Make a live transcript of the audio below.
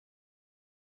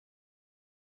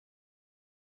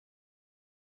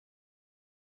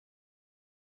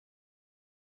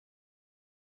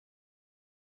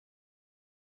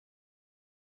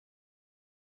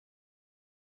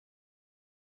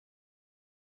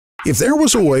If there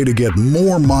was a way to get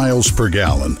more miles per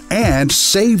gallon and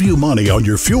save you money on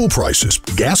your fuel prices,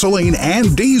 gasoline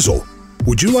and diesel,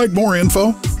 would you like more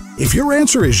info? If your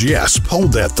answer is yes,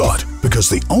 hold that thought, because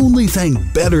the only thing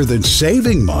better than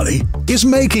saving money is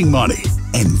making money,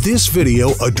 and this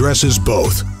video addresses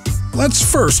both. Let's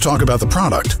first talk about the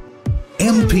product.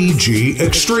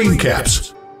 Mpgextreme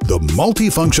caps, the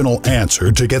multifunctional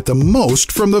answer to get the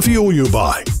most from the fuel you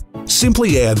buy.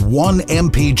 Simply add one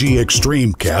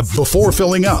Mpgextreme cap before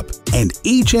filling up, and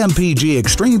each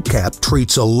Mpgextreme cap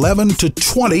treats 11 to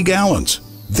 20 gallons.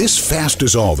 This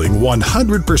fast-dissolving,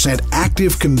 100%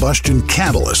 active combustion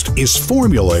catalyst is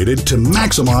formulated to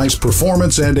maximize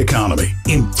performance and economy,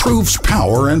 improves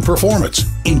power and performance,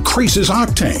 increases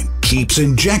octane, keeps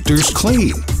injectors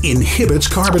clean, inhibits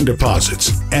carbon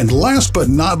deposits, and last but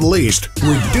not least,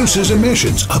 reduces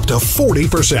emissions up to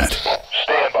 40%.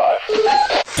 Stand by.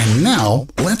 And now,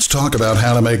 let's talk about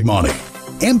how to make money.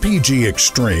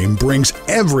 Mpgextreme brings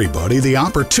everybody the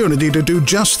opportunity to do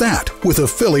just that with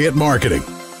affiliate marketing.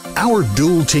 Our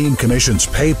dual team commissions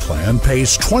pay plan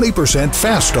pays 20%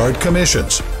 fast start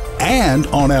commissions. And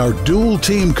on our dual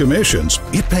team commissions,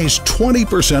 it pays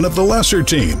 20% of the lesser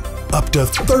team, up to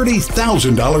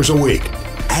 $30,000 a week.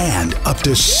 And up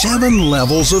to 7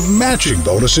 levels of matching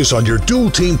bonuses on your dual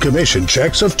team commission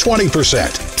checks of 20%,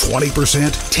 20%,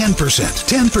 10%,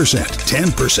 10%,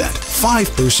 10%,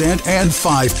 5%, and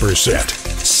 5%.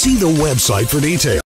 See the website for details.